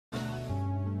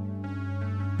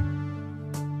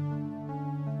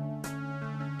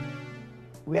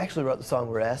We actually wrote the song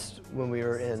Rest when we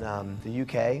were in the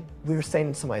UK. We were staying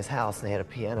in somebody's house and they had a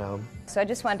piano. So I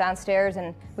just went downstairs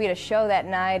and we had a show that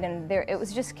night and it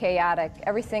was just chaotic.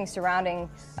 Everything surrounding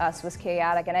us was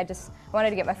chaotic and I just wanted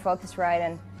to get my focus right.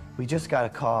 And we just got a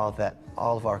call that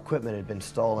all of our equipment had been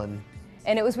stolen.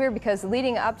 And it was weird because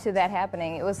leading up to that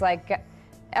happening, it was like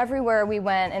everywhere we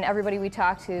went and everybody we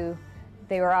talked to,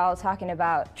 they were all talking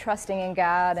about trusting in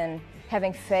God and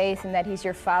having faith and that He's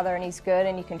your Father and He's good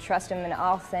and you can trust Him in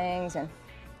all things. And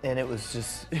it was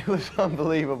just, it was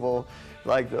unbelievable.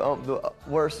 Like the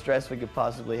worst stress we could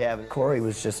possibly have. Corey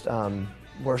was just,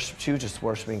 she was just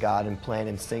worshiping God and playing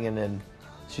and singing, and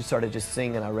she started just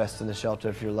singing, "I rest in the shelter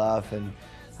of your love," and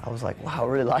I was like, wow, I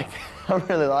really like that. I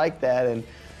really like that.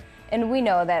 And we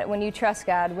know that when you trust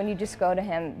God, when you just go to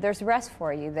Him, there's rest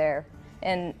for you there.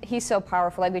 And He's so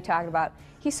powerful, like we talked about,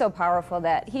 He's so powerful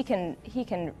that He can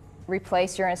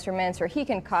replace your instruments, or He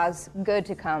can cause good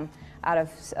to come out of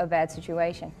a bad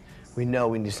situation. We know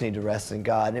we just need to rest in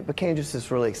God. And it became just this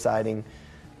really exciting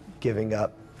giving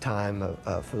up time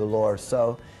for the Lord.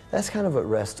 So that's kind of what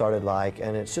Rest started like,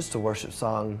 and it's just a worship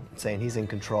song saying He's in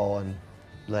control and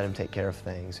let Him take care of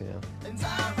things, you know. And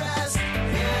I rest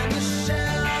in the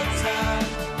shelter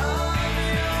of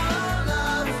your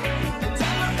love, and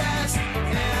I rest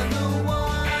in the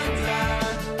wonder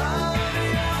of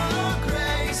your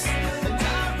grace, and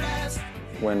I rest.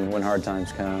 When hard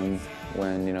times come,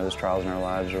 when there's trials in our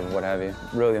lives or what have you,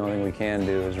 really the only thing we can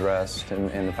do is rest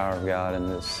in the power of God,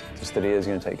 and just that He is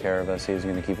going to take care of us. He's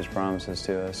going to keep His promises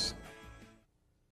to us.